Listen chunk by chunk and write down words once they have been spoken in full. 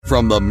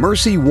from the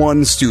Mercy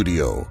One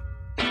studio.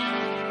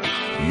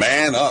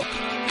 Man Up,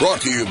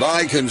 brought to you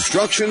by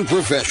Construction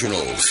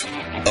Professionals,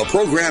 a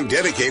program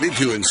dedicated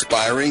to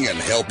inspiring and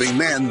helping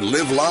men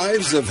live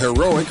lives of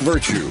heroic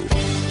virtue.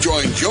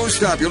 Join Joe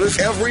Stopulus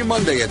every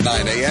Monday at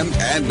 9 a.m.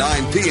 and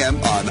 9 p.m.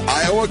 on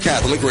Iowa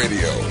Catholic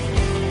Radio.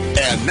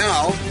 And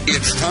now,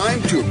 it's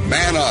time to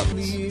Man Up.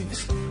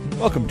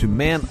 Welcome to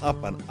Man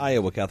Up on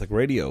Iowa Catholic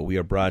Radio. We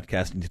are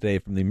broadcasting today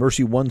from the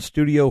Mercy One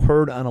studio,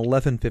 heard on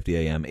 1150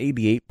 AM,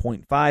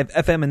 88.5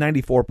 FM, and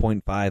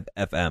 94.5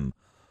 FM.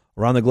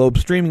 Around the globe,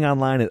 streaming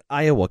online at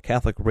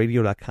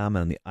iowacatholicradio.com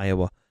and on the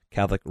Iowa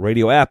Catholic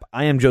Radio app.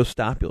 I am Joe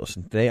Stopulus,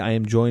 and today I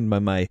am joined by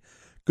my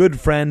good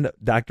friend,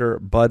 Dr.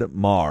 Bud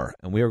Marr,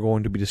 and we are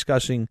going to be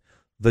discussing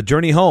the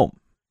journey home,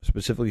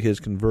 specifically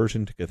his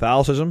conversion to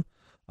Catholicism,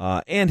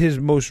 and his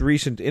most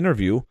recent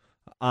interview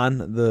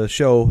on the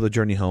show, The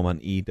Journey Home, on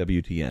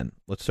EWTN.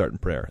 Let's start in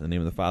prayer. In the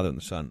name of the Father, and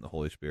the Son, and the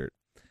Holy Spirit.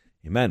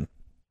 Amen.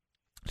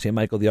 St.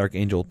 Michael the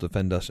Archangel,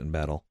 defend us in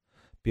battle.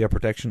 Be our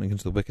protection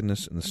against the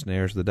wickedness and the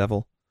snares of the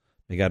devil.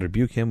 May God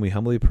rebuke him, we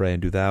humbly pray,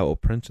 and do thou, O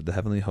Prince of the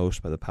heavenly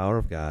host, by the power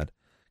of God,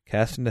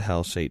 cast into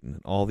hell Satan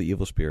and all the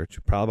evil spirits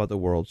who prowl about the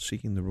world,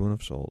 seeking the ruin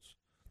of souls.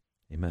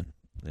 Amen.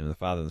 In the name of the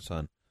Father, and the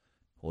Son,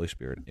 Holy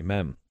Spirit.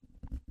 Amen.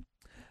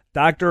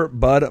 Dr.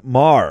 Bud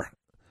Marr,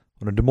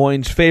 one of Des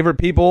Moines' favorite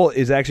people,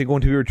 is actually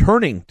going to be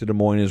returning to Des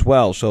Moines as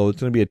well. So it's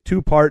going to be a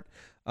two-part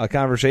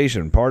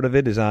conversation. Part of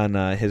it is on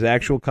his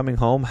actual coming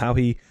home, how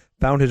he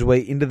found his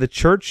way into the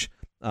church,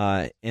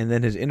 and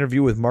then his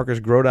interview with Marcus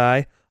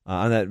Grodi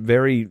on that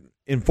very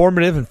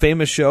informative and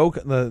famous show,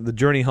 the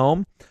Journey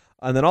Home.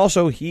 And then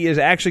also, he is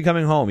actually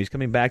coming home. He's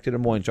coming back to Des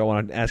Moines. So I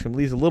want to ask him at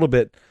least a little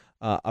bit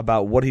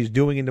about what he's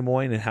doing in Des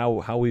Moines and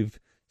how we've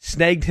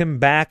snagged him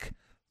back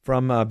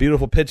from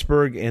beautiful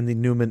Pittsburgh and the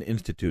Newman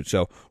Institute.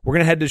 So we're going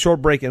to head to a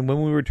short break, and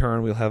when we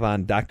return, we'll have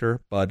on Dr.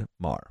 Bud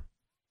Marr.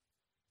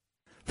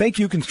 Thank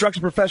you,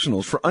 Construction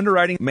Professionals, for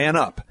underwriting Man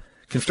Up.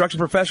 Construction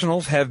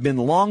Professionals have been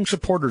long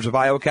supporters of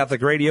Iowa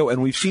Catholic Radio,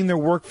 and we've seen their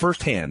work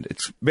firsthand.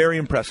 It's very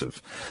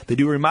impressive. They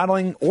do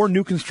remodeling or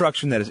new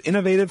construction that is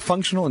innovative,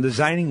 functional, and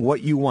designing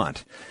what you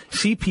want.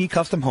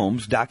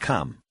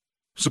 CPCustomHomes.com.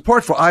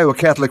 Support for Iowa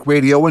Catholic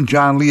Radio and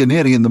John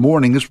Leonetti in the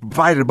morning is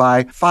provided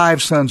by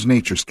Five Sons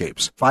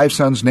Naturescapes. Five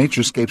Sons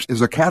Naturescapes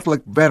is a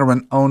Catholic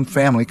veteran-owned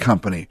family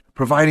company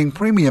providing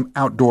premium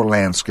outdoor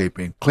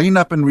landscaping, clean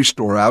up and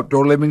restore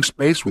outdoor living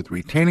space with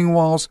retaining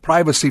walls,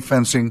 privacy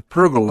fencing,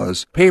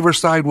 pergolas, paver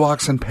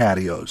sidewalks, and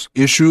patios.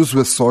 Issues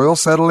with soil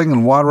settling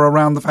and water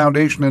around the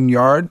foundation and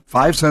yard?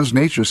 Five Sons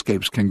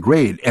Naturescapes can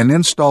grade and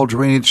install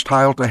drainage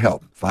tile to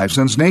help. Five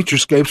Sons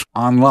Naturescapes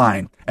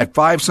online at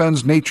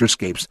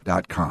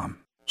fivesonsnaturescapes.com.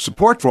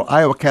 Support for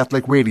Iowa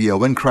Catholic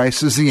Radio and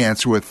Christ is the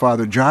Answer with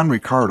Father John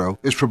Ricardo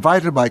is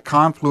provided by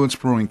Confluence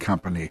Brewing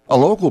Company, a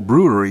local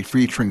brewery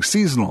featuring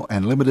seasonal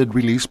and limited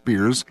release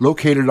beers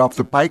located off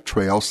the bike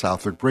trail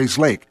south of Grays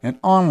Lake and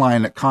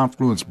online at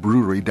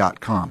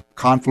confluencebrewery.com.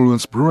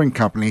 Confluence Brewing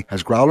Company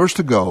has growlers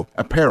to go,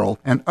 apparel,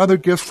 and other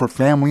gifts for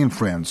family and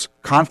friends.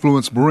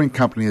 Confluence Brewing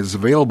Company is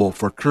available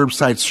for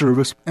curbside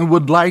service and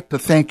would like to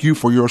thank you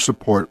for your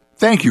support.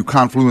 Thank you,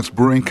 Confluence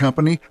Brewing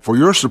Company, for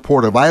your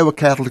support of Iowa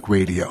Catholic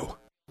Radio.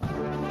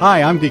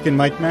 Hi, I'm Deacon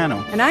Mike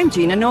Mano. And I'm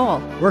Gina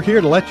Knoll. We're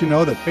here to let you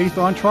know that Faith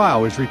on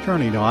Trial is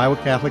returning to Iowa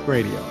Catholic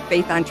Radio.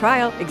 Faith on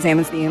Trial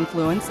examines the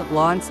influence of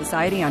law and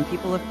society on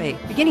people of faith.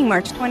 Beginning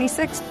March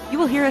 26th, you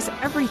will hear us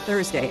every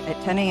Thursday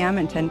at 10 a.m.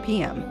 and 10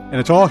 p.m. And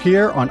it's all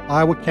here on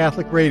Iowa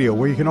Catholic Radio,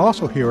 where you can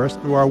also hear us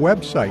through our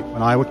website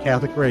on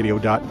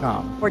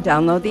iowacatholicradio.com. Or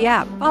download the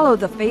app. Follow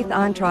the Faith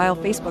on Trial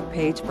Facebook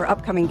page for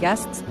upcoming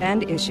guests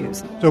and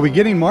issues. So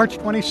beginning March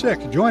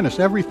 26th, join us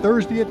every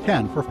Thursday at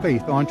 10 for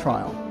Faith on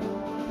Trial.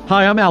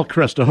 Hi, I'm Al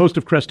Cresta, host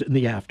of Cresta in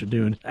the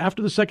Afternoon.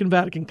 After the Second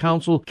Vatican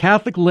Council,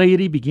 Catholic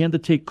laity began to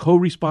take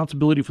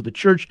co-responsibility for the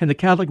Church, and the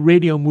Catholic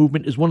radio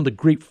movement is one of the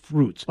great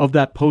fruits of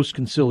that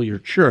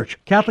post-conciliar Church.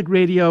 Catholic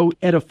radio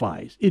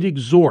edifies, it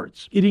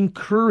exhorts, it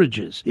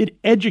encourages, it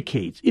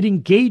educates, it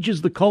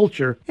engages the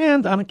culture,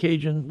 and on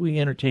occasion, we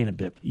entertain a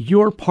bit.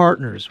 You're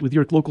partners with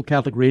your local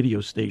Catholic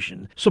radio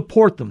station.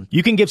 Support them.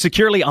 You can give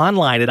securely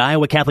online at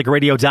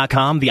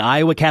iowacatholicradio.com, the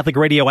Iowa Catholic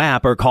Radio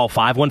app, or call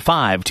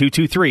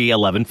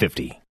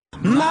 515-223-1150.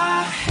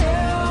 My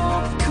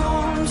help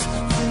comes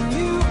from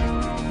you.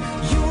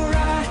 You're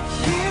right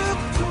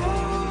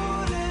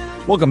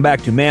here. Welcome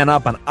back to Man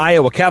Up on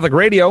Iowa Catholic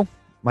Radio.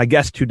 My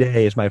guest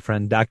today is my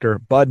friend Dr.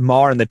 Bud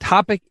Marr, and the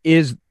topic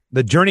is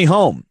the journey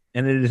home,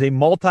 and it is a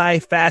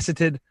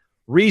multifaceted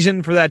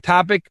reason for that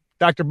topic.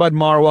 Dr. Bud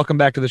Marr, welcome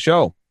back to the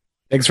show.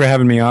 Thanks for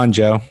having me on,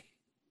 Joe.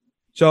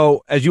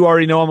 So, as you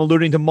already know, I'm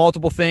alluding to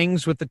multiple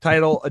things with the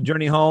title A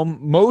Journey Home.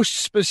 Most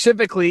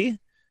specifically,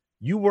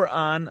 you were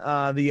on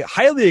the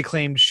highly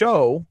acclaimed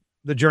show,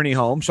 The Journey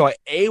Home. So I,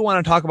 A,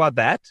 want to talk about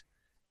that.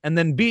 And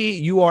then, B,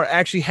 you are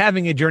actually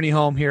having a journey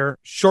home here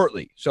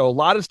shortly. So a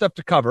lot of stuff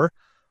to cover.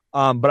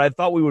 But I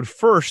thought we would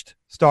first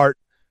start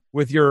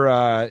with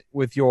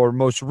your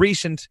most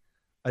recent,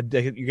 I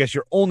guess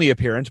your only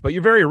appearance, but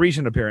your very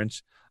recent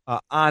appearance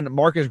on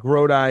Marcus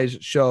Grodi's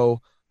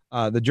show,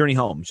 the Journey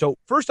Home. So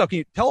first off, can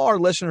you tell our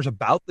listeners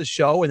about the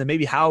show and then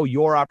maybe how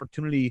your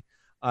opportunity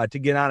to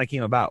get on it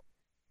came about?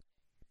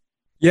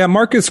 Yeah,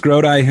 Marcus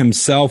Grodi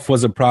himself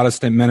was a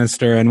Protestant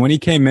minister, and when he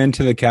came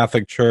into the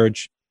Catholic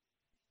Church,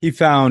 he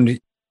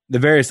found the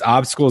various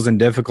obstacles and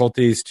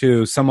difficulties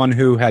to someone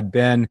who had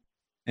been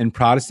in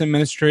Protestant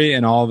ministry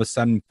and all of a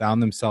sudden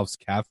found themselves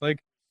Catholic.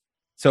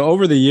 So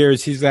over the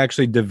years, he's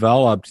actually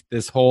developed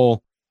this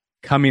whole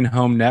Coming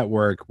Home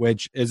Network,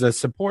 which is a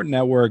support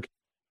network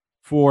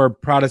for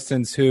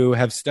Protestants who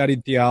have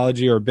studied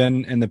theology or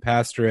been in the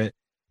pastorate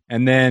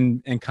and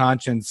then in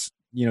conscience,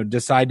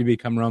 decide to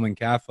become Roman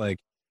Catholic.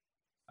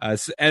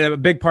 And a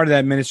big part of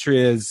that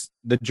ministry is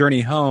the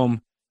Journey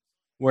Home,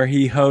 where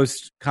he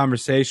hosts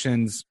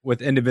conversations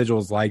with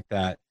individuals like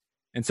that.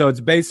 And so it's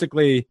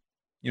basically,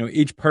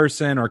 each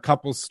person or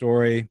couple's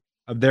story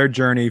of their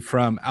journey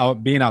from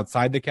being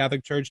outside the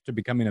Catholic Church to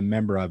becoming a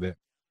member of it.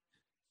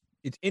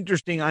 It's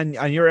interesting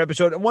on your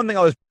episode. One thing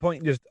I was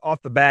pointing just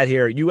off the bat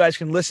here, you guys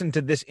can listen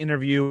to this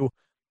interview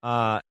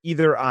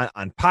either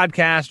on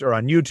podcast or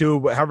on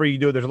YouTube, however you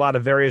do it. There's a lot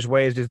of various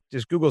ways.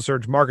 Just Google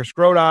search Marcus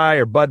Grodi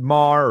or Bud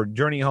Marr or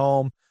Journey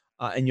Home,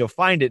 and you'll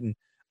find it. And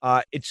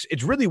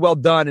it's really well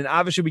done. And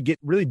obviously we get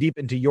really deep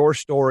into your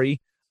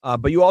story,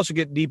 but you also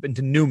get deep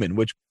into Newman,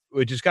 which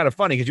is kind of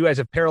funny because you guys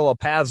have parallel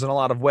paths in a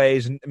lot of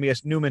ways. And I mean,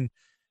 yes, Newman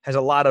has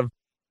a lot of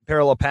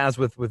parallel paths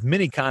with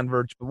many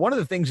converts. But one of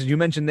the things that you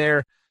mentioned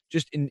there,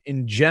 just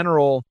in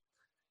general,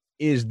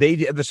 is they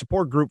have the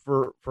support group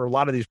for a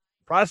lot of these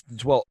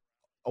Protestants. Well,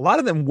 a lot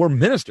of them were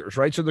ministers,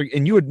 right? So,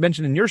 and you had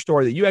mentioned in your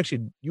story that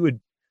you would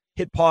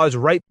hit pause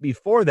right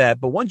before that.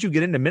 But once you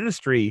get into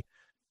ministry,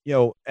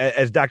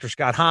 as Dr.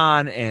 Scott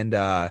Hahn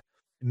and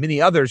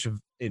many others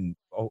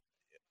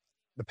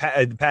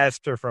the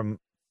pastor from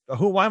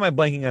why am I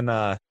blanking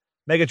on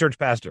mega church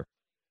pastor?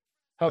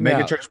 A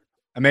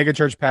mega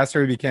church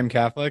pastor who became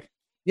Catholic.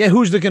 Yeah,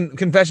 who's the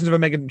Confessions of a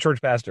Mega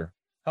Church Pastor?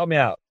 Help me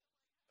out.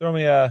 Throw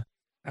me a.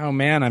 Oh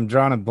man, I'm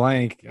drawing a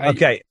blank.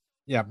 Okay.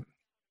 Yeah.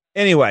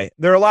 Anyway,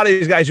 there are a lot of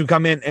these guys who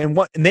come in and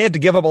they had to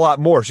give up a lot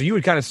more. So you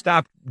would kind of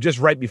stop just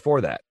right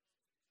before that.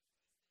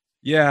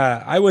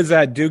 Yeah, I was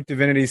at Duke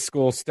Divinity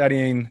School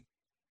studying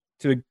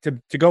to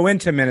go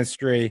into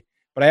ministry,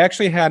 but I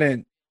actually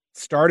hadn't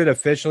started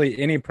officially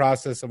any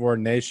process of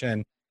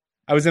ordination.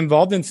 I was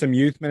involved in some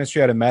youth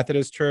ministry at a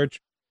Methodist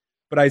church,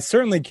 but I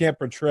certainly can't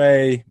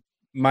portray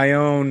my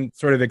own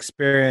sort of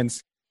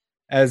experience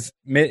as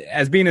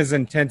being as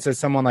intense as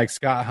someone like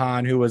Scott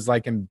Hahn, who was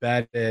like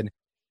embedded,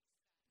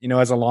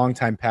 as a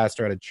longtime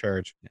pastor at a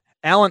church.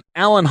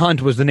 Alan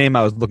Hunt was the name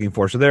I was looking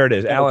for. So there it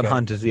is. Okay. Alan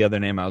Hunt is the other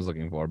name I was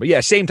looking for. But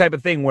yeah, same type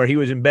of thing where he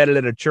was embedded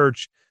at a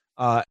church,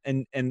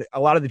 and a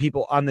lot of the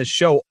people on this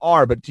show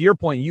are. But to your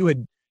point, you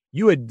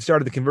had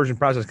started the conversion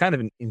process kind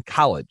of in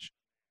college.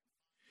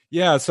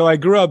 Yeah, so I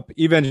grew up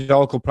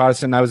evangelical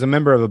Protestant. I was a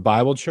member of a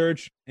Bible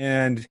church,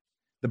 and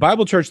the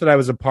Bible church that I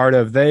was a part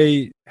of,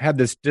 they had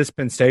this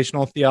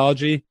dispensational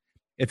theology.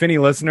 If any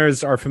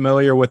listeners are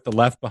familiar with the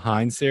Left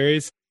Behind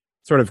series,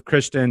 sort of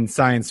Christian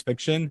science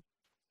fiction,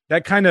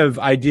 that kind of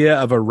idea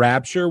of a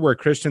rapture where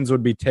Christians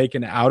would be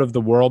taken out of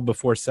the world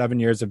before 7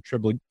 years of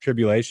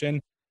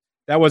tribulation,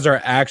 that was our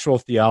actual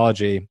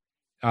theology.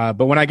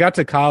 But when I got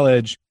to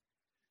college,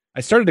 I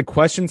started to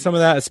question some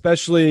of that,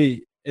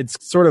 especially its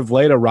sort of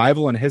late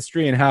arrival in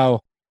history and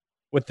how,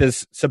 with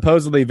this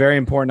supposedly very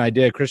important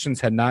idea, Christians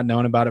had not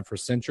known about it for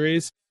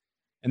centuries.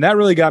 And that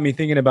really got me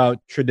thinking about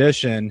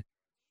tradition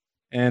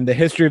and the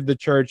history of the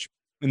church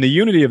and the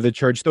unity of the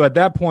church. Though at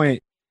that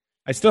point,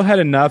 I still had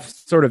enough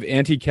sort of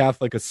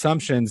anti-Catholic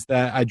assumptions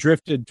that I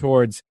drifted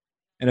towards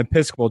an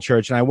Episcopal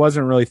church, and I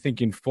wasn't really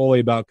thinking fully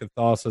about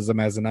Catholicism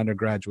as an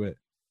undergraduate.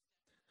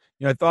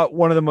 I thought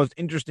one of the most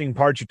interesting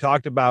parts you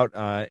talked about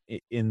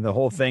in the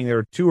whole thing, there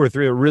were two or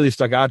three that really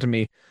stuck out to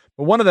me.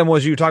 But one of them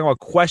was you were talking about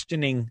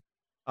questioning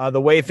the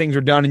way things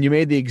are done, and you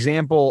made the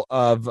example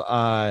of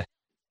the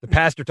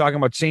pastor talking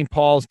about St.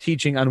 Paul's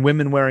teaching on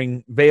women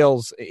wearing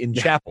veils in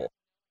chapel.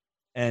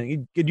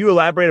 And could you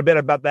elaborate a bit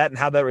about that and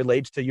how that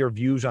relates to your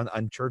views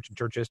on church and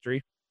church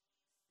history?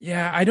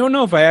 Yeah, I don't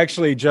know if I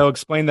actually, Joe,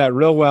 explained that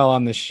real well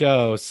on the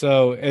show.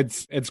 So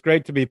it's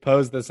great to be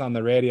posed this on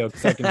the radio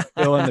because I can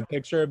fill in the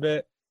picture a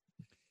bit.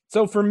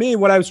 So for me,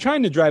 what I was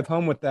trying to drive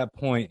home with that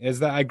point is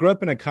that I grew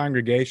up in a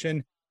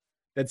congregation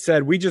that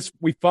said we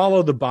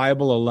follow the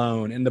Bible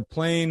alone. In the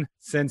plain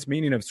sense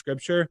meaning of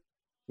Scripture,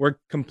 we're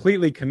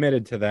completely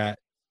committed to that.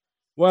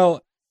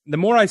 Well, the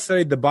more I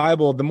studied the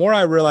Bible, the more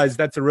I realized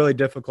that's a really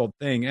difficult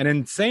thing. And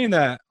in saying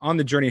that on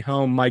the journey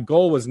home, my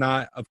goal was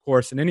not, of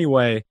course, in any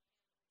way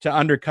to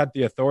undercut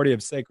the authority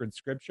of sacred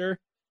Scripture,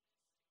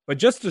 but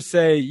just to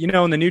say,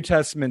 in the New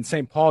Testament,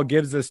 St. Paul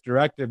gives this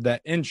directive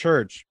that in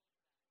church,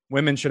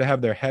 women should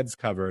have their heads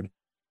covered.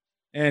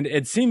 And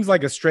it seems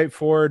like a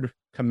straightforward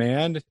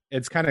command.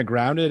 It's kind of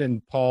grounded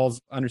in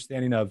Paul's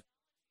understanding of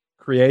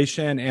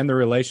creation and the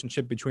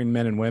relationship between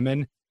men and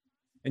women.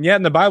 And yet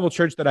in the Bible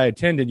church that I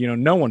attended,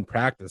 no one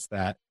practiced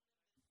that.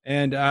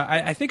 And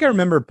I think I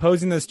remember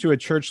posing this to a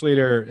church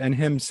leader and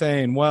him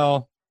saying,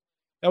 well,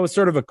 that was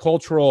sort of a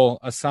cultural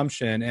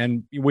assumption,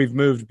 and we've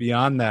moved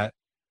beyond that.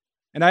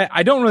 And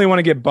I don't really want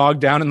to get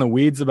bogged down in the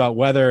weeds about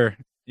whether,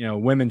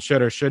 women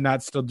should or should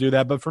not still do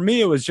that. But for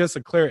me, it was just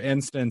a clear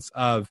instance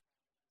of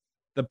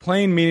the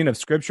plain meaning of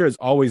Scripture is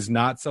always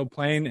not so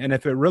plain. And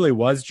if it really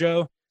was,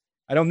 Joe,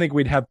 I don't think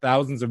we'd have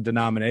thousands of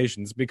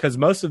denominations, because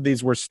most of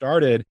these were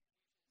started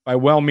by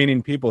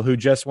well-meaning people who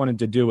just wanted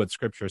to do what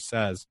Scripture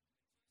says.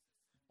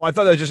 Well, I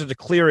thought that was just such a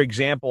clear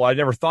example. I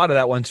never thought of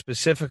that one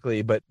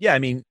specifically, but yeah, I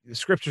mean,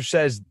 Scripture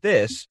says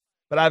this,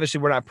 but obviously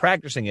we're not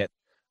practicing it.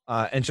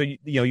 And so,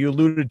 you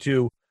alluded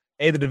to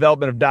A, the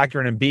development of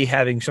doctrine, and B,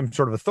 having some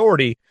sort of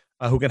authority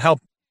who can help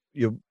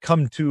you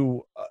come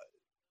to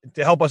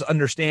help us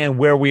understand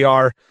where we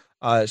are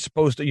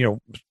supposed to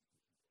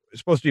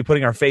be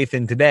putting our faith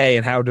in today,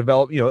 and how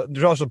develop.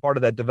 There's also part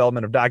of that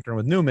development of doctrine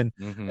with Newman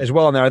as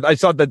well in there. I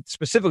thought that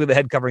specifically the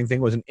head covering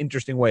thing was an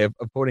interesting way of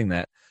putting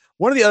that.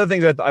 One of the other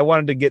things that I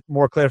wanted to get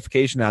more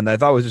clarification on that I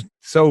thought was just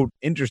so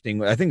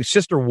interesting, I think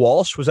Sister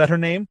Walsh, was that her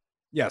name?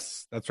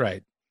 Yes, that's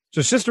right.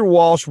 So Sister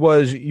Walsh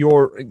was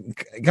your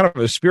kind of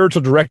a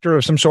spiritual director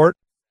of some sort?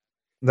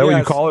 Is that what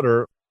you call it?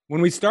 Or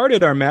when we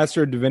started our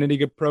Master of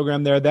Divinity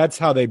program there, that's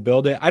how they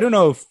build it. I don't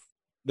know if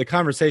the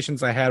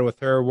conversations I had with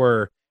her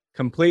were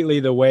completely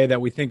the way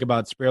that we think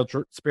about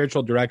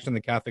spiritual direction in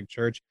the Catholic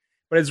Church,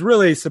 but it's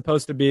really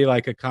supposed to be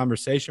like a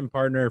conversation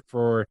partner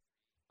for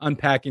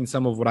unpacking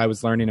some of what I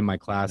was learning in my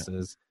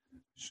classes.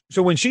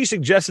 So when she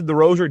suggested the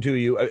rosary to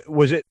you,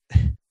 was it,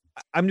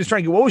 I'm just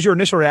trying to get, what was your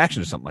initial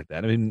reaction to something like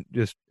that? I mean,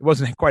 just, it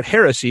wasn't quite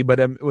heresy,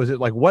 but was it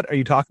like, what are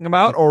you talking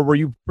about? Or were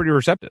you pretty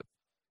receptive?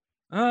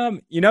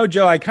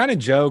 Joe, I kind of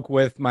joke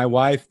with my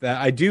wife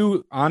that I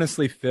do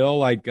honestly feel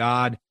like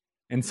God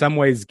in some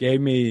ways gave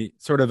me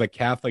sort of a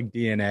Catholic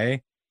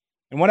DNA.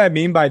 And what I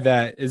mean by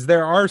that is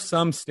there are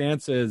some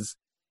stances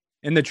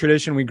in the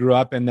tradition we grew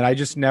up in that I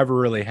just never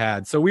really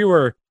had. So we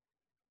were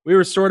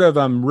sort of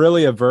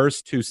really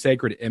averse to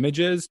sacred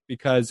images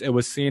because it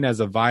was seen as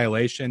a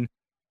violation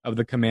of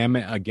the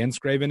commandment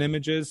against graven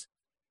images.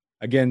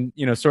 Again,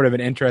 sort of an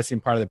interesting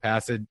part of the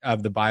passage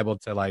of the Bible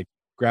to like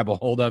grab a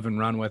hold of and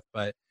run with.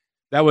 But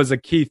that was a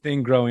key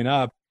thing growing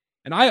up.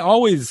 And I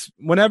always,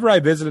 whenever I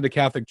visited a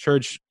Catholic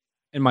church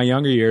in my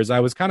younger years,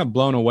 I was kind of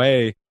blown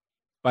away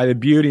by the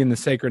beauty and the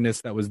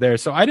sacredness that was there.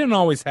 So I didn't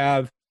always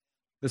have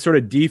the sort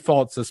of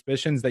default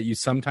suspicions that you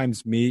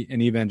sometimes meet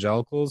in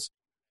evangelicals.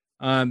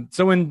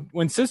 So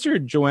when Sister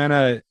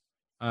Joanna,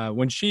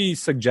 when she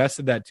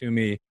suggested that to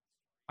me,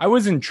 I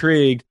was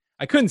intrigued.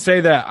 I couldn't say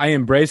that I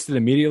embraced it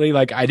immediately.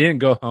 Like I didn't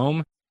go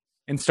home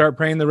and start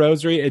praying the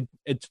rosary.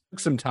 It took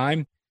some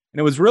time. And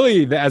it was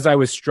really, as I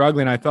was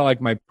struggling, I felt like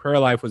my prayer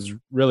life was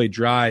really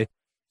dry.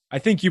 I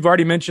think you've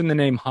already mentioned the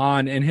name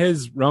Han. In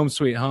his Rome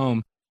Sweet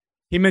Home,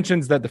 he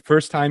mentions that the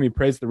first time he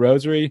prays the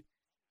rosary,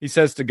 he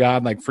says to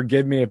God, like,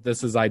 forgive me if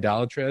this is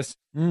idolatrous.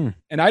 And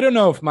I don't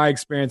know if my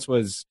experience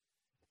was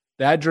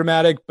that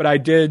dramatic, but I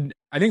think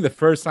the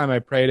first time I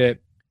prayed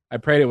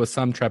it with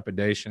some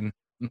trepidation.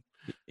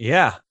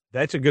 Yeah,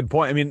 that's a good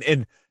point. I mean,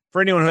 and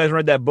for anyone who hasn't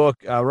read that book,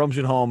 Rome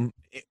Sweet Home,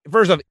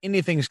 first off,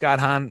 anything Scott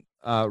Hahn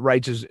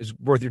writes is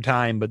worth your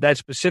time, but that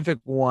specific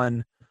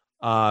one,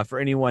 for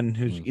anyone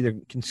who's either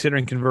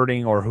considering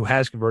converting or who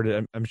has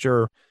converted, I'm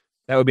sure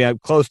that would be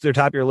close to the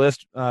top of your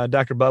list.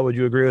 Dr. Budd, would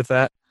you agree with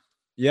that?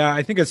 Yeah,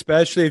 I think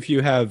especially if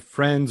you have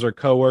friends or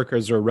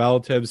coworkers or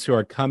relatives who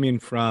are coming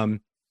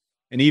from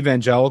an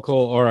evangelical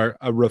or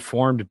a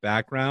reformed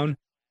background,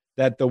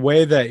 that the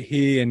way that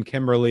he and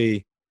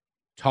Kimberly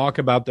talk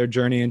about their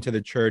journey into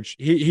the church,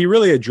 he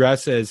really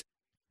addresses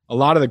a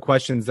lot of the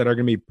questions that are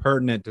going to be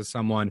pertinent to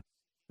someone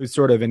who's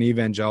sort of an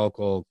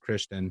evangelical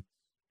Christian.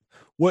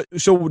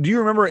 So do you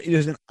remember,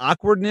 is an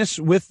awkwardness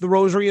with the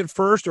rosary at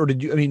first, or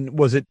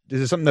is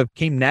it something that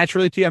came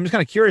naturally to you? I'm just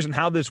kind of curious on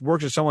how this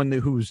works as someone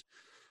who's,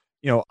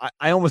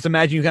 I almost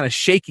imagine you kind of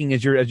shaking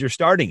as you're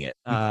starting it.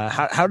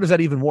 How does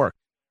that even work?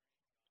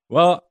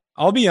 Well,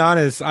 I'll be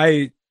honest.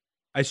 I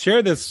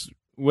share this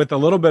with a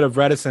little bit of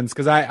reticence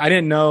because I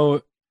didn't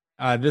know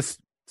this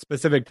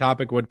specific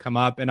topic would come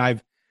up, and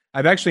I've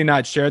actually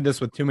not shared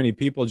this with too many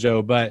people,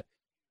 Joe. But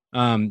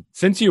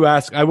since you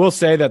asked, I will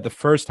say that the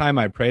first time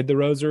I prayed the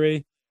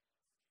rosary,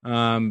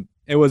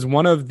 it was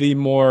one of the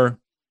more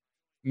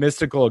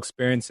mystical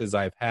experiences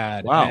I've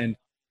had. Wow. And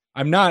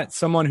I'm not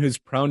someone who's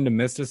prone to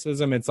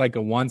mysticism. It's like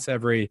a once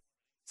every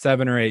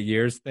 7 or 8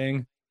 years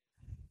thing.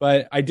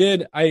 But I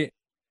do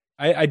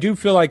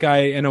feel like I,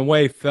 in a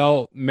way,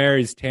 felt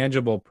Mary's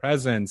tangible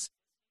presence.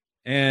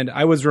 And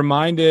I was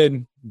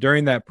reminded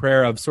during that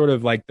prayer of sort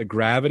of like the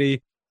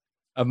gravity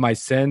of my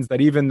sins,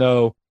 that even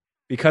though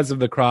because of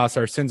the cross,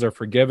 our sins are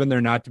forgiven,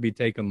 they're not to be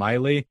taken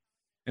lightly.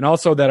 And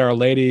also that Our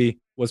Lady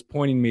was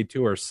pointing me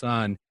to her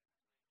son.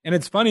 And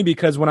it's funny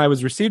because when I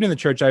was received in the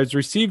church, I was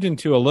received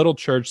into a little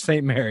church,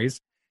 St. Mary's,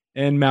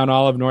 in Mount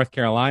Olive, North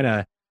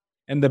Carolina.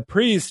 And the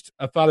priest,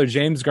 Father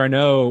James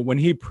Garneau, when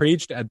he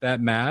preached at that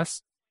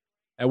mass,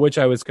 at which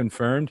I was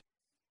confirmed,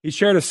 he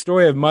shared a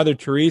story of Mother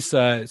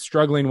Teresa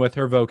struggling with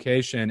her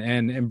vocation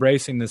and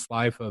embracing this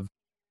life of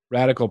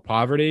radical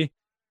poverty.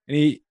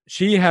 And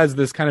she has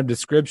this kind of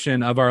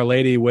description of Our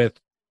Lady with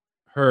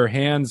her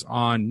hands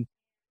on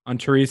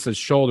Teresa's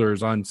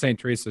shoulders, on St.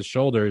 Teresa's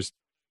shoulders.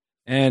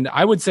 And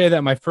I would say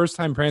that my first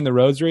time praying the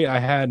rosary, I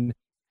had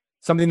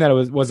something that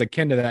was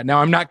akin to that. Now,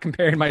 I'm not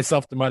comparing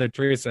myself to Mother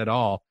Teresa at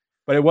all,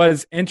 but it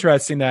was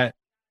interesting that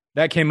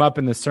came up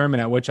in the sermon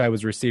at which I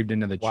was received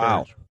into the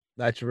Wow. church.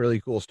 That's a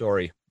really cool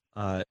story.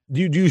 Do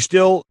you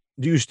still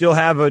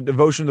have a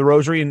devotion to the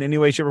rosary in any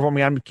way, shape, or form?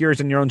 I'm curious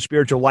in your own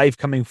spiritual life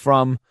coming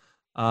from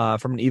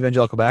an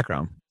evangelical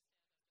background.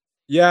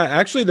 Yeah,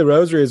 actually, the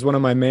rosary is one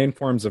of my main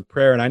forms of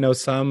prayer, and I know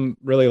some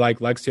really like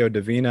Lectio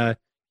Divina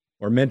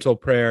or mental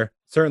prayer,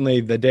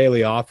 certainly the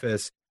daily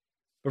office.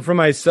 But for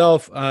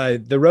myself,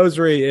 the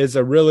rosary is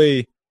a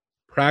really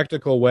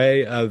practical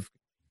way of,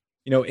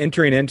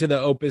 entering into the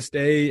Opus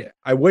Dei.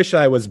 I wish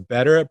I was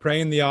better at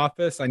praying the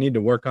office. I need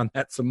to work on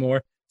that some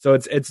more. So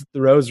it's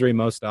the rosary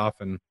most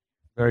often.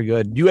 Very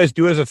good. Do you guys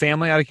do it as a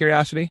family, out of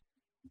curiosity?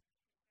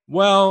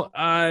 Well,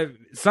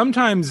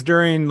 sometimes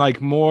during like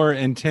more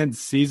intense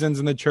seasons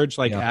in the church,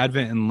 like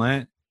Advent and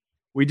Lent,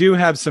 we do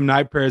have some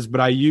night prayers,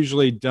 but I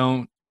usually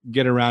don't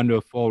get around to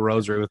a full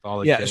rosary with all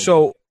the kids.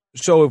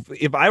 So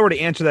if I were to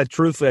answer that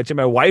truthfully, I'd say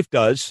my wife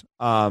does.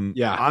 I'm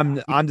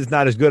just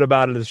not as good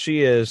about it as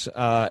she is.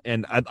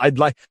 And I'd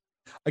like,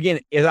 again,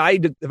 if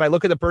I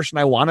look at the person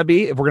I want to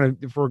be, if we're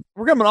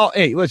gonna all,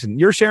 hey, listen,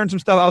 you're sharing some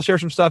stuff, I'll share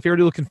some stuff here,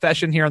 do a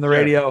confession here on the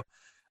radio.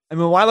 I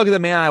mean, when I look at the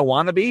man I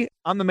want to be,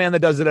 I'm the man that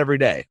does it every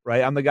day,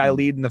 right? I'm the guy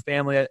leading the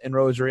family in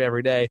rosary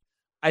every day.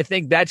 I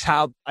think that's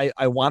how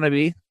I want to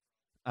be.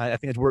 I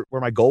think that's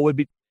where my goal would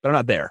be, but I'm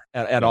not there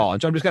at all.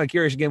 And so I'm just kind of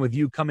curious, again, with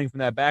you coming from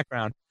that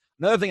background.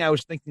 Another thing I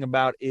was thinking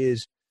about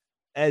is,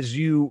 as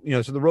so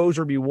the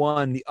rosary be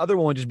one, the other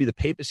one would just be the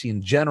papacy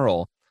in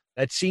general.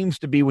 That seems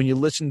to be, when you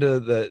listen to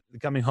the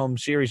Coming Home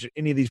series, or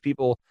any of these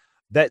people,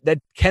 that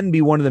can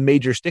be one of the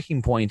major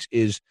sticking points,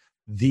 is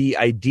the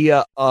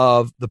idea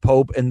of the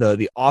Pope and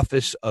the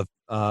office of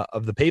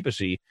the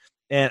papacy.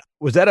 And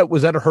was that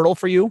a hurdle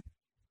for you?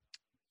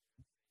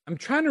 I'm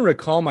trying to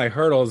recall my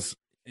hurdles.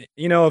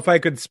 If I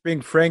could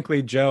speak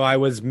frankly, Joe, I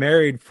was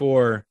married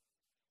for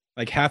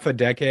like half a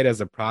decade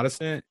as a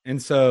Protestant.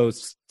 And so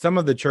some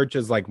of the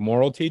church's like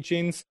moral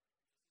teachings,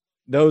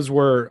 those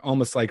were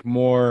almost like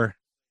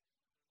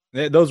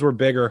those were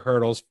bigger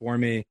hurdles for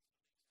me.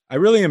 I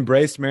really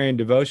embraced Marian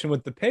devotion.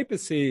 With the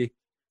papacy,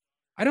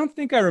 I don't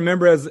think I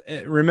remember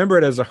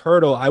it as a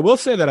hurdle. I will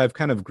say that I've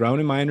kind of grown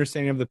in my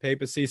understanding of the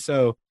papacy.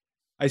 So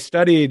I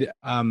studied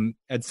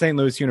at St.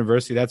 Louis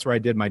University. That's where I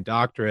did my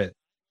doctorate.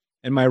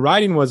 And my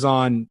writing was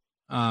on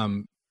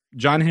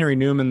John Henry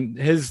Newman,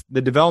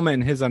 the development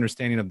and his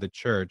understanding of the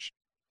church.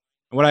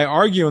 And what I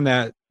argue in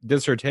that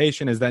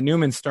dissertation is that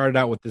Newman started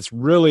out with this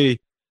really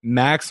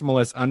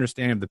maximalist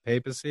understanding of the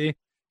papacy,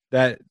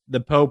 that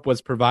the Pope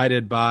was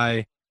provided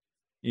by,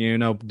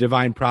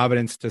 divine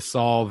providence to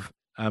solve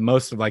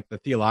most of like the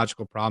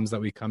theological problems that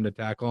we come to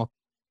tackle.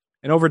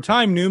 And over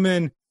time,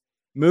 Newman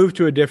moved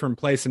to a different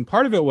place. And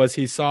part of it was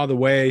he saw the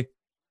way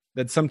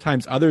that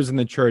sometimes others in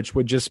the church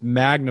would just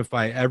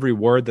magnify every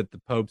word that the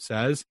Pope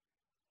says.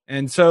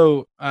 And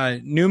so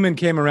Newman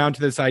came around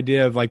to this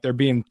idea of like there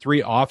being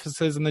three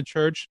offices in the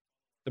church: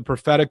 the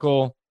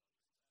prophetical,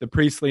 the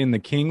priestly, and the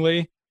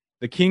kingly.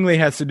 The kingly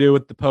has to do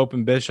with the Pope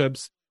and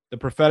bishops. The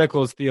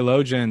prophetical is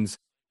theologians,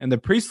 and the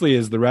priestly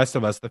is the rest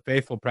of us, the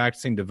faithful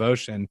practicing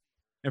devotion.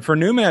 And for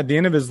Newman, at the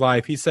end of his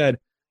life, he said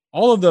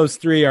all of those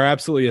three are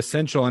absolutely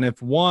essential. And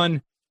if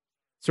one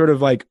sort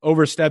of like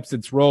oversteps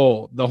its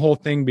role, the whole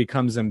thing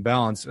becomes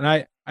imbalanced. And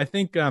I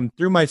think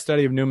through my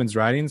study of Newman's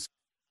writings,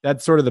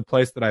 that's sort of the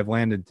place that I've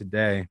landed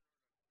today.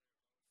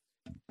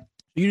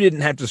 You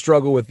didn't have to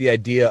struggle with the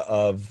idea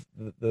of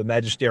the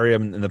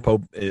magisterium and the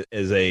Pope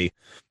as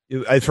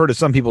I've heard of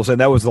some people say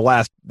that was the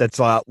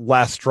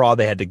last straw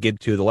they had to get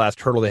to, the last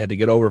hurdle they had to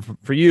get over.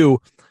 For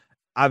you,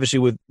 obviously,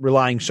 with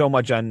relying so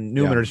much on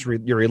Newman, or just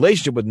your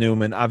relationship with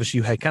Newman, obviously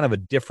you had kind of a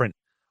different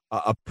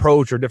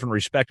approach or different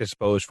respect, I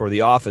suppose, for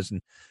the office.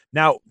 And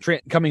now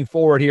coming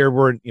forward here,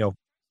 we're in,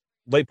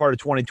 late part of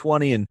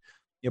 2020, and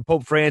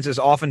Pope Francis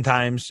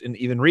oftentimes, and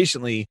even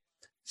recently,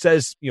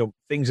 says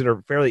things that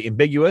are fairly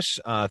ambiguous,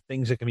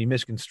 things that can be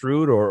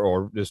misconstrued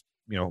or just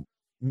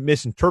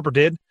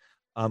misinterpreted,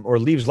 or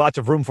leaves lots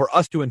of room for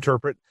us to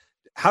interpret.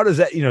 How does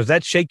that does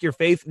that shake your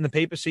faith in the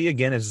papacy,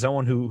 again, as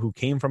someone who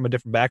came from a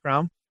different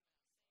background?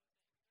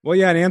 Well,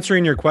 yeah, and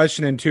answering your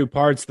question in two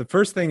parts. The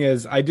first thing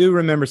is, I do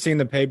remember seeing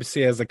the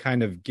papacy as a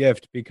kind of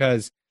gift,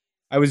 because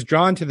I was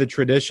drawn to the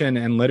tradition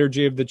and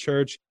liturgy of the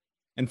church.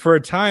 And for a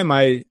time,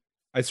 I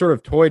sort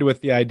of toyed with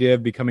the idea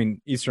of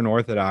becoming Eastern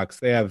Orthodox.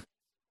 They have,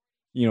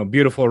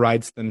 beautiful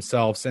rites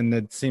themselves, and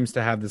it seems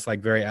to have this like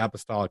very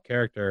apostolic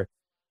character.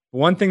 But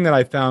one thing that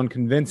I found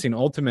convincing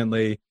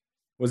ultimately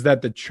was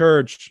that the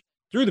church,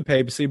 through the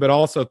papacy, but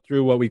also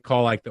through what we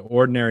call like the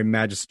ordinary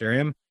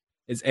magisterium,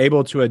 is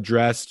able to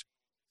address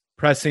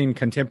pressing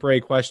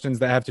contemporary questions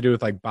that have to do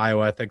with like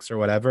bioethics or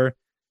whatever.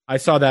 I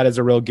saw that as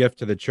a real gift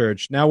to the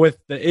church. Now, with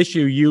the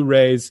issue you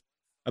raise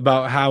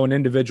about how an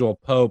individual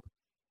pope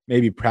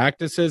maybe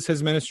practices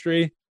his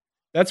ministry,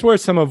 that's where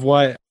some of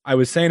what I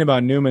was saying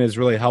about Newman is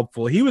really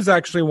helpful. He was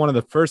actually one of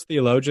the first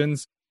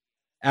theologians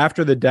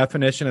after the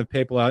definition of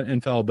papal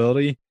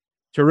infallibility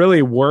to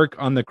really work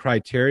on the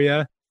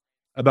criteria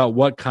about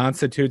what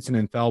constitutes an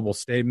infallible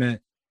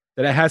statement,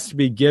 that it has to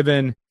be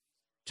given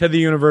to the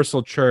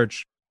universal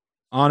church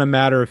on a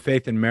matter of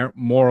faith and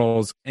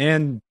morals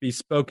and be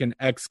spoken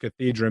ex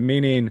cathedra,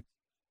 meaning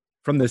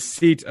from the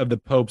seat of the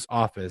Pope's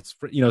office,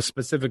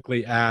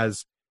 specifically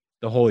as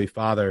the Holy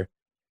Father.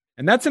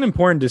 And that's an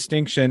important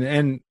distinction.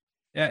 And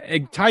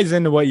it ties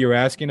into what you're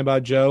asking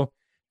about, Joe,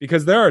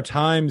 because there are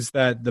times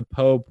that the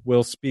Pope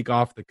will speak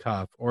off the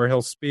cuff, or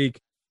he'll speak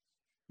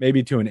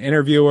maybe to an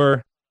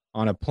interviewer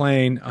on a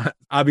plane,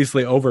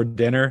 obviously over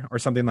dinner or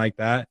something like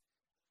that.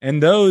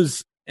 And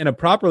those, in a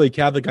properly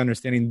Catholic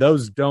understanding,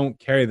 those don't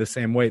carry the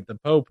same weight. The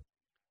Pope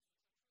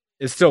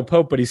is still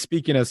Pope, but he's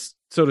speaking as,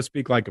 so to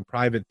speak, like a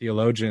private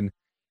theologian.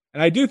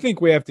 And I do think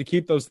we have to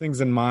keep those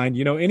things in mind.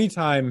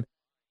 Anytime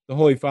the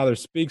Holy Father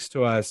speaks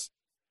to us,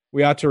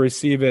 we ought to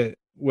receive it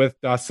with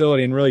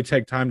docility and really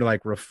take time to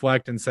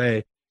reflect and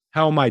say,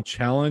 how am I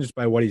challenged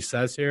by what he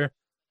says here?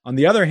 On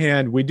the other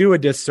hand, we do a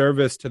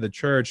disservice to the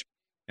church,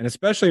 and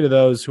especially to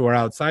those who are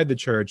outside the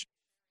church,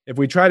 if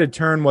we try to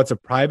turn what's a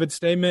private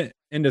statement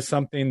into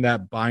something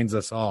that binds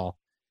us all.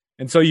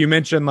 And so you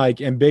mentioned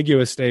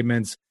ambiguous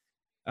statements.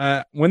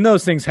 When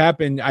those things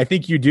happen, I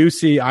think you do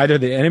see either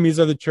the enemies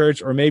of the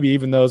church or maybe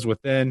even those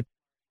within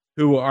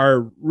who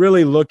are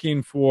really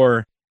looking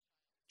for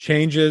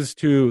changes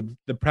to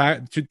the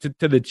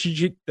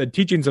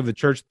teachings of the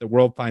church that the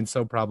world finds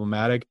so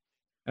problematic.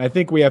 And I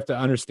think we have to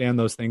understand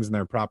those things in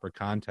their proper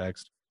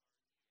context.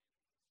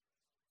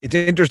 It's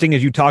interesting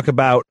as you talk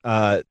about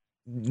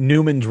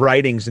Newman's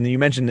writings, and you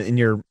mentioned in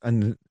your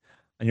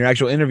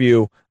actual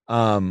interview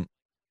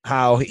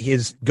how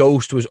his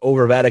ghost was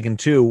over Vatican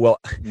II. Well,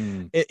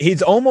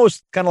 he's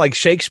almost kind of like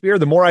Shakespeare.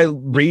 The more I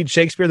read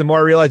Shakespeare, the more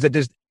I realize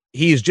that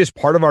he's just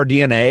part of our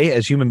DNA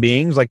as human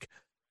beings.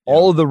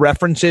 All of the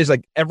references,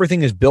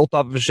 everything is built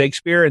off of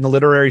Shakespeare in the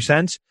literary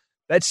sense.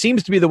 That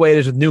seems to be the way it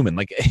is with Newman.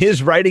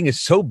 His writing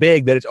is so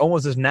big that it's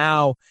almost as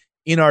now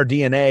in our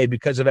DNA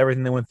because of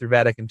everything that went through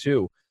Vatican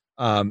II.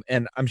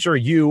 And I'm sure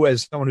you,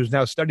 as someone who's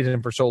now studied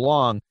him for so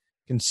long,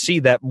 can see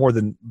that more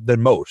than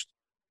most.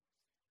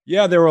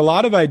 Yeah, there were a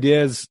lot of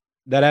ideas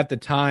that at the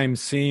time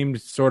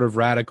seemed sort of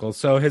radical.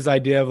 So his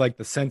idea of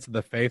the sense of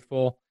the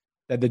faithful,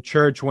 that the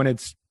church, when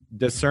it's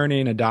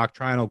discerning a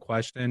doctrinal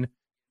question,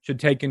 should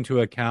take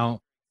into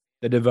account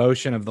the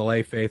devotion of the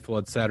lay faithful,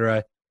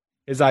 etc.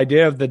 His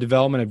idea of the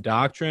development of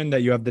doctrine,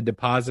 that you have the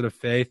deposit of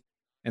faith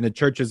and the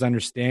church's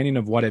understanding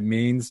of what it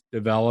means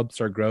develops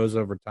or grows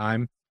over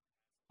time.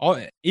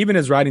 Even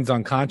his writings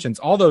on conscience,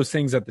 all those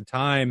things at the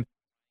time,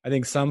 I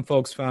think some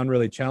folks found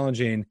really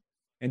challenging.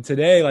 And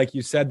today, like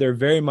you said, they're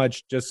very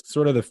much just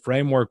sort of the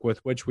framework with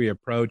which we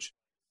approach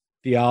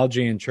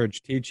theology and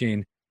church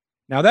teaching.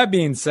 Now, that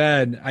being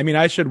said,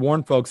 I should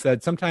warn folks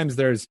that sometimes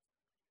there's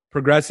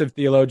progressive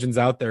theologians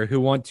out there who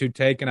want to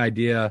take an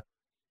idea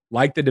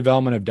like the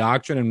development of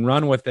doctrine and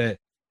run with it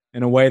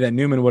in a way that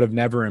Newman would have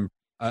never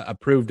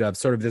approved of,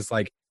 sort of this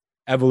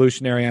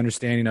evolutionary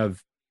understanding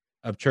of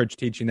church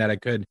teaching, that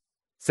it could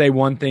say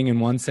one thing in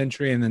one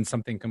century and then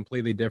something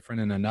completely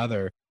different in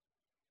another.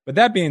 But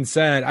that being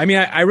said,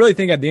 I really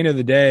think at the end of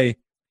the day,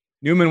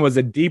 Newman was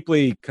a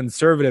deeply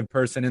conservative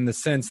person in the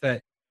sense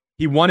that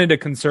he wanted to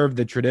conserve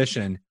the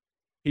tradition.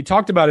 He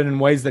talked about it in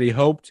ways that he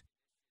hoped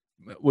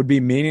would be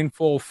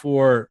meaningful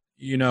for,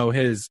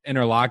 his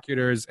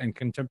interlocutors and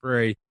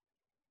contemporary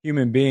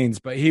human beings.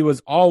 But he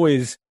was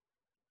always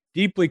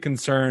deeply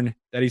concerned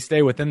that he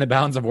stay within the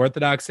bounds of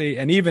orthodoxy,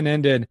 and even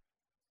ended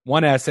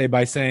one essay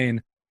by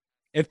saying,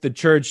 if the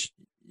church,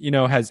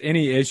 has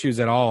any issues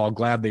at all, I'll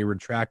gladly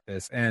retract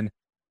this. And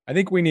I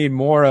think we need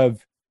more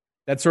of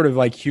that sort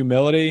of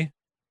humility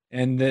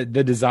and the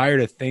desire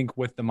to think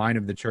with the mind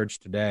of the church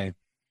today.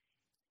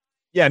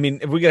 Yeah,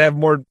 if we could have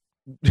more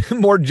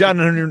John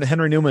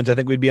Henry Newmans, I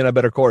think we'd be on a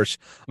better course.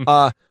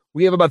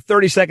 We have about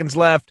 30 seconds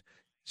left.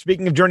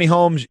 Speaking of journey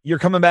homes, you're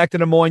coming back to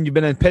Des Moines. You've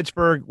been in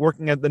Pittsburgh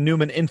working at the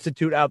Newman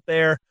Institute out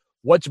there.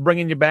 What's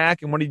bringing you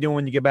back, and what are you doing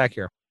when you get back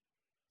here?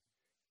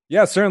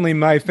 Yeah, certainly.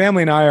 My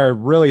family and I are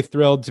really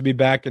thrilled to be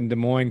back in Des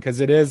Moines because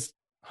it is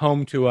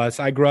home to us.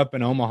 I grew up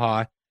in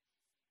Omaha,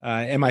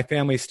 and my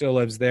family still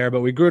lives there,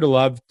 but we grew to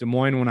love Des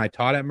Moines when I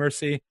taught at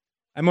Mercy.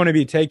 I'm going to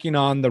be taking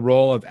on the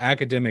role of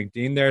academic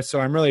dean there, so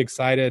I'm really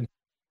excited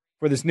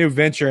for this new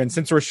venture. And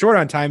since we're short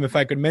on time, if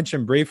I could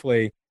mention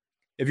briefly,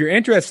 if you're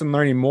interested in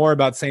learning more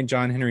about St.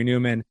 John Henry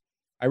Newman,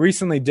 I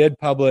recently did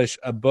publish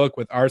a book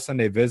with Our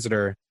Sunday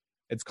Visitor.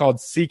 It's called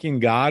Seeking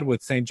God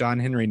with St. John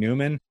Henry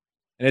Newman,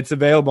 and it's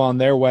available on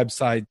their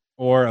website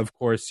or, of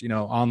course,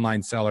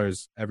 online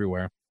sellers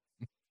everywhere.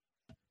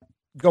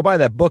 Go buy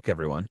that book,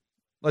 everyone.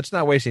 Let's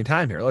not waste any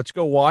time here. Let's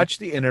go watch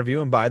the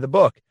interview and buy the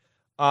book.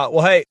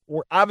 Well, hey,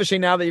 we're obviously,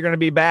 now that you're going to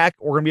be back,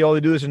 we're going to be able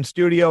to do this in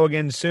studio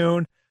again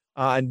soon.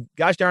 And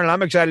gosh darn it,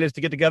 I'm excited just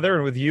to get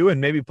together with you and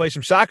maybe play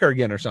some soccer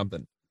again or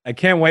something. I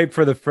can't wait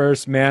for the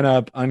first Man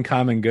Up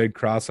Uncommon Good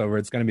crossover.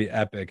 It's going to be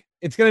epic.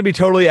 It's going to be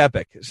totally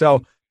epic.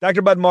 So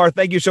Dr. Bud Marr,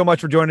 thank you so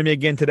much for joining me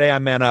again today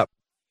on Man Up.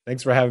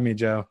 Thanks for having me,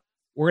 Joe.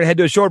 We're going to head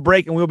to a short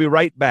break, and we'll be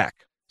right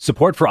back.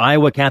 Support for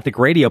Iowa Catholic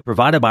Radio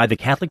provided by the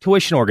Catholic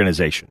Tuition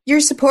Organization. Your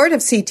support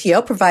of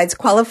CTO provides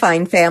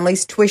qualifying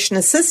families tuition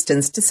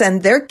assistance to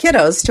send their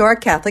kiddos to our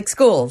Catholic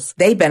schools.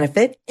 They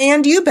benefit,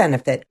 and you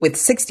benefit, with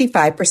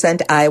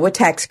 65% Iowa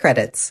tax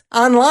credits.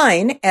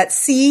 Online at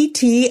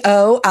ctoiowa.org.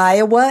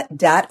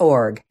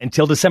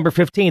 Until December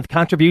 15th,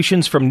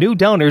 contributions from new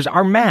donors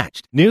are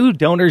matched. New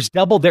donors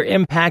double their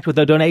impact with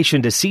a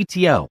donation to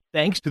CTO,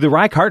 thanks to the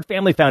Reichart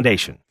Family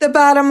Foundation. The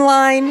bottom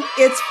line,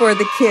 it's for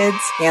the kids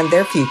and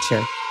their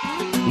future.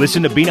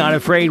 Listen to Be Not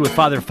Afraid with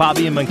Father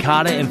Fabian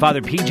Mancata and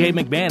Father P.J.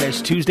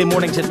 McManus Tuesday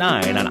mornings at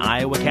 9 on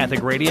Iowa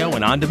Catholic Radio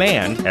and on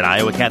demand at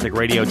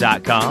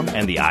iowacatholicradio.com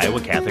and the Iowa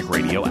Catholic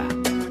Radio app.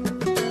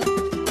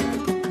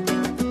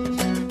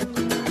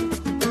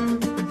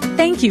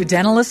 Thank you,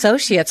 Dental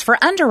Associates, for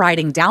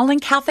underwriting Dowling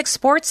Catholic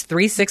Sports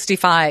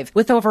 365.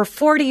 With over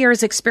 40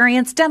 years'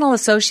 experience, Dental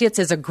Associates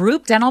is a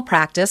group dental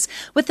practice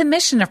with the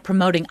mission of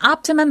promoting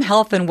optimum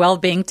health and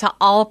well-being to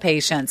all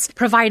patients,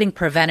 providing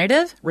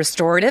preventative,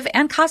 restorative,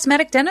 and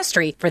cosmetic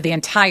dentistry for the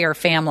entire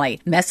family.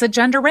 Message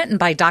underwritten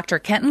by Dr.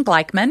 Kenton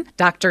Gleichman,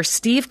 Dr.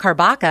 Steve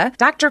Karbaka,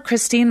 Dr.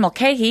 Christine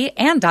Mulcahy,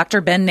 and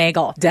Dr. Ben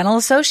Nagel. Dental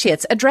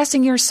Associates,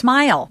 addressing your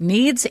smile,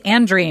 needs,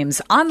 and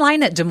dreams.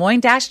 Online at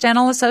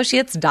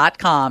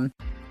DesMoines-DentalAssociates.com.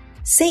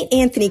 St.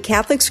 Anthony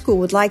Catholic School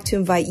would like to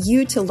invite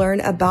you to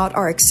learn about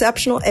our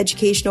exceptional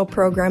educational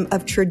program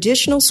of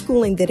traditional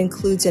schooling that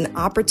includes an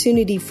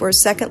opportunity for a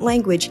second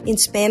language in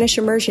Spanish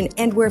immersion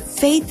and where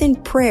faith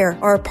and prayer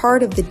are a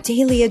part of the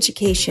daily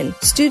education.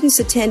 Students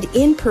attend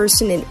in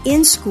person and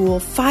in school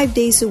 5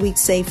 days a week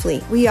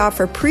safely. We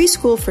offer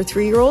preschool for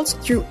 3-year-olds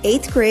through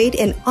 8th grade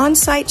and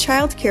on-site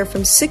childcare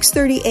from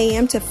 6:30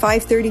 a.m. to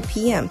 5:30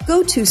 p.m.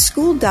 Go to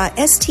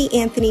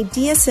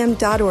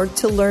school.stanthonydsm.org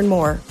to learn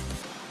more.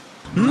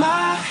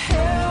 My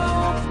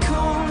help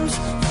comes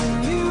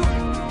from you.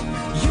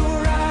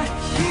 You're right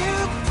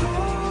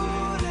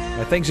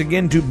here. Thanks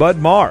again to Bud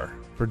Marr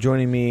for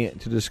joining me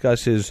to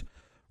discuss his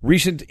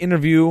recent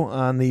interview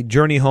on the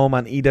Journey Home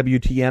on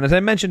EWTN. As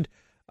I mentioned,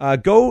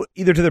 go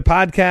either to their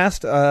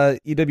podcast,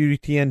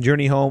 EWTN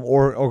Journey Home,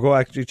 or go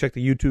actually check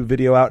the YouTube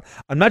video out.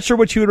 I'm not sure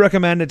what you would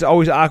recommend. It's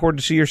always awkward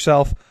to see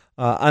yourself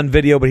on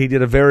video, but he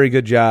did a very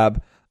good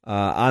job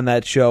on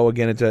that show.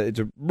 Again, it's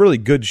a really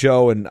good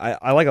show, and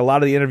I like a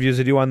lot of the interviews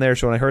they do on there.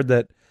 So when I heard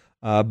that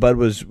Bud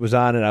was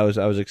on it, I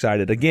was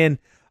excited. Again,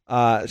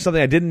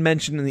 something I didn't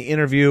mention in the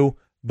interview,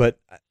 but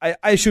I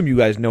assume you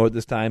guys know it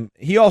this time.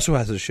 He also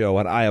has a show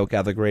on Iowa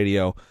Catholic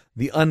Radio,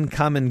 The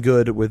Uncommon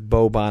Good with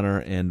Bo Bonner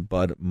and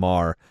Bud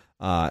Marr.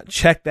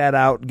 Check that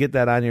out. Get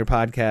that on your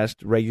podcast,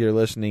 regular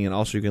listening, and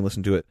also you can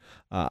listen to it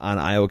on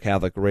Iowa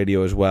Catholic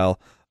Radio as well.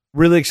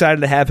 Really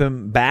excited to have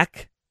him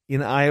back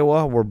in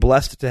Iowa. We're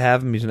blessed to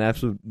have him. He's an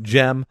absolute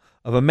gem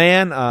of a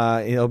man.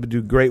 He'll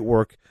do great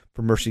work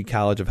for Mercy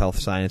College of Health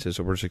Sciences,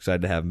 so we're just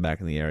excited to have him back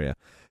in the area.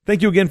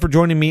 Thank you again for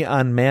joining me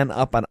on Man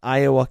Up on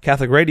Iowa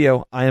Catholic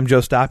Radio. I am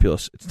Joe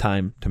Stopulus. It's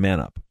time to man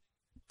up.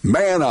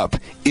 Man Up,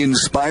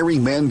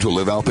 inspiring men to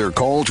live out their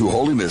call to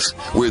holiness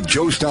with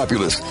Joe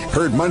Stopulus.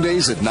 Heard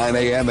Mondays at 9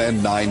 a.m.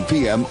 and 9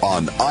 p.m.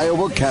 on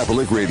Iowa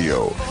Catholic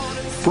Radio.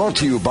 Brought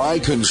to you by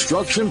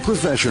Construction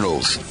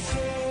Professionals.